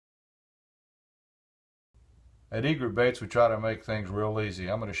At Egret Baits, we try to make things real easy.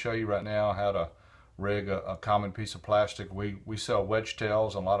 I'm going to show you right now how to rig a common piece of plastic. We sell Wedgetails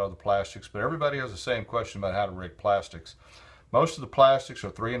and a lot of other plastics, but everybody has the same question about how to rig plastics. Most of the plastics are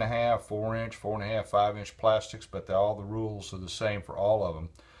 3.5, 4-inch, 4.5, 5-inch plastics, but all the rules are the same for all of them.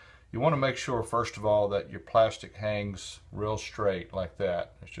 You want to make sure, first of all, that your plastic hangs real straight like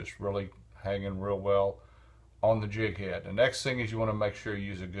that. It's just really hanging real well on the jig head. The next thing is you want to make sure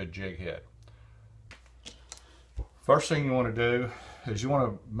you use a good jig head. First thing you want to do is you want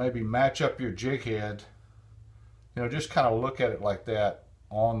to maybe match up your jig head, just kind of look at it like that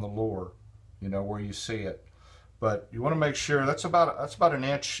on the lure, where you see it. But you want to make sure that's about an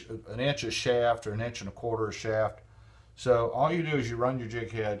inch of shaft, or 1.25 inches of shaft. So all you do is you run your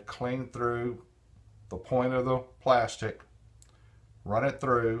jig head clean through the point of the plastic, run it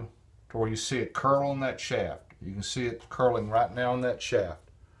through to where you see it curl on that shaft. You can see it curling right now on that shaft.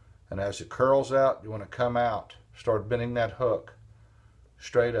 And as it curls out, you want to come out, start bending that hook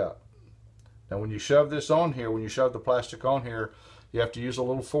straight up. Now when you shove this on here, when you shove the plastic on here, you have to use a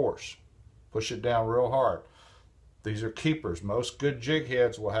little force. Push it down real hard. These are keepers. Most good jig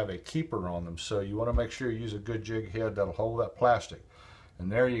heads will have a keeper on them, so you want to make sure you use a good jig head that'll hold that plastic.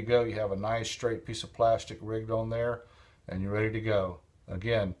 And there you go, you have a nice straight piece of plastic rigged on there, and you're ready to go.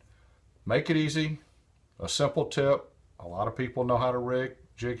 Again, make it easy, a simple tip. A lot of people know how to rig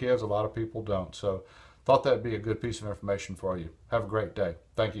jig heads, a lot of people don't. So thought that'd be a good piece of information for you. Have a great day.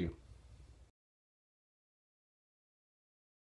 Thank you.